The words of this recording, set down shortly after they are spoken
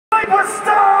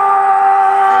Sleeperstar!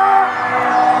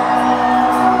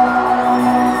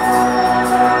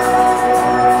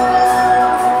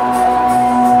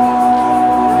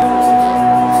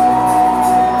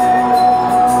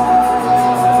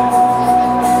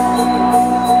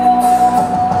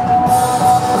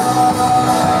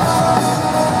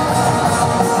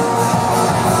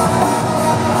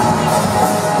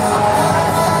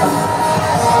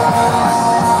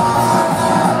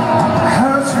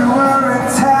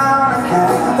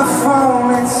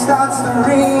 Starts to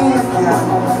ring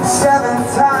again 7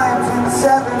 times in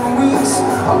 7 weeks.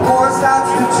 A boy starts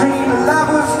to dream a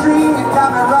lover's dream. You got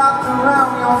me wrapped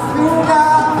around your finger,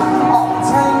 all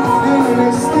tangled in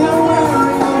this thing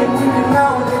we're in. And you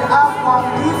know that I want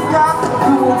we've got to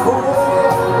go.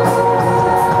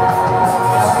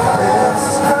 This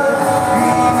could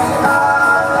be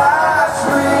our last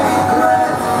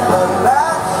regret, but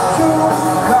let you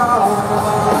go.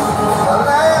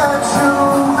 Let you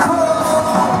go.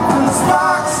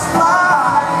 Sparks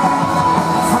fly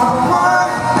from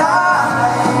one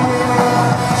night.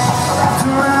 Wrapped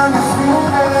around your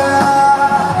finger,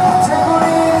 tangled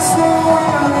in this thing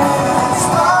we're in.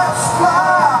 Sparks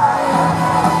fly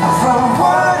from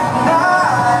one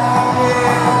night.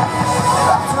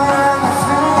 Wrapped around your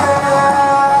finger.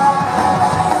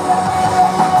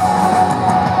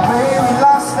 When we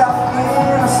lost our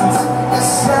innocence, you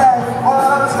said it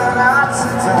was an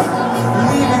accident.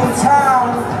 Leaving town,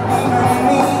 leaving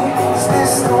me, is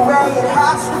this the way it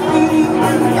has to be?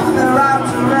 Got me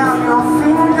wrapped around your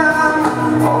finger,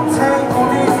 all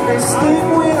tangled in this thing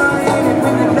we're in. And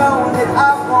when you know that I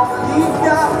won't leave,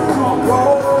 got to go.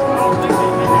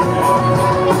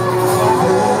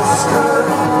 This could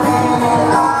be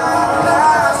our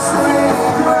last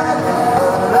regret.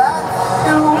 Let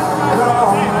you go.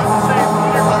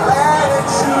 Let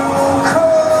you go.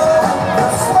 The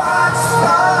sparks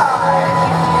fly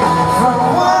from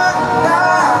one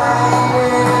night.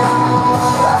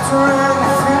 Wrapped around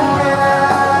your finger,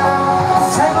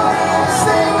 tangled in this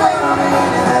thing we're in.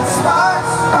 And that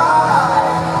sparks fly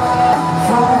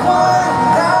from one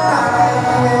night.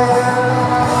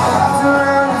 Wrapped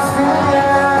around your finger.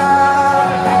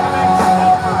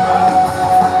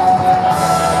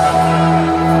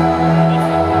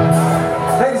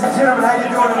 Ladies and gentlemen, how you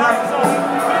doing tonight?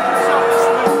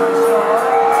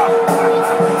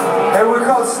 Hey, we're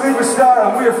called Sleeperstar,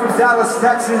 and we are from Dallas,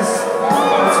 Texas.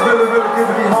 It's really, really good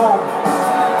to be home.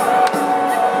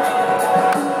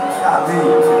 Golly,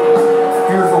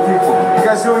 beautiful people. You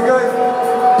guys doing good?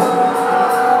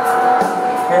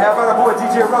 Hey, how about our boy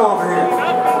DJ Rowe over here?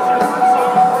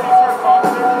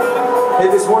 Hey,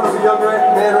 this wonderful young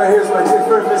man right here is my dear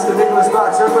friend, Mr. Nicholas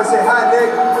Box. Everybody say hi,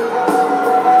 Nick.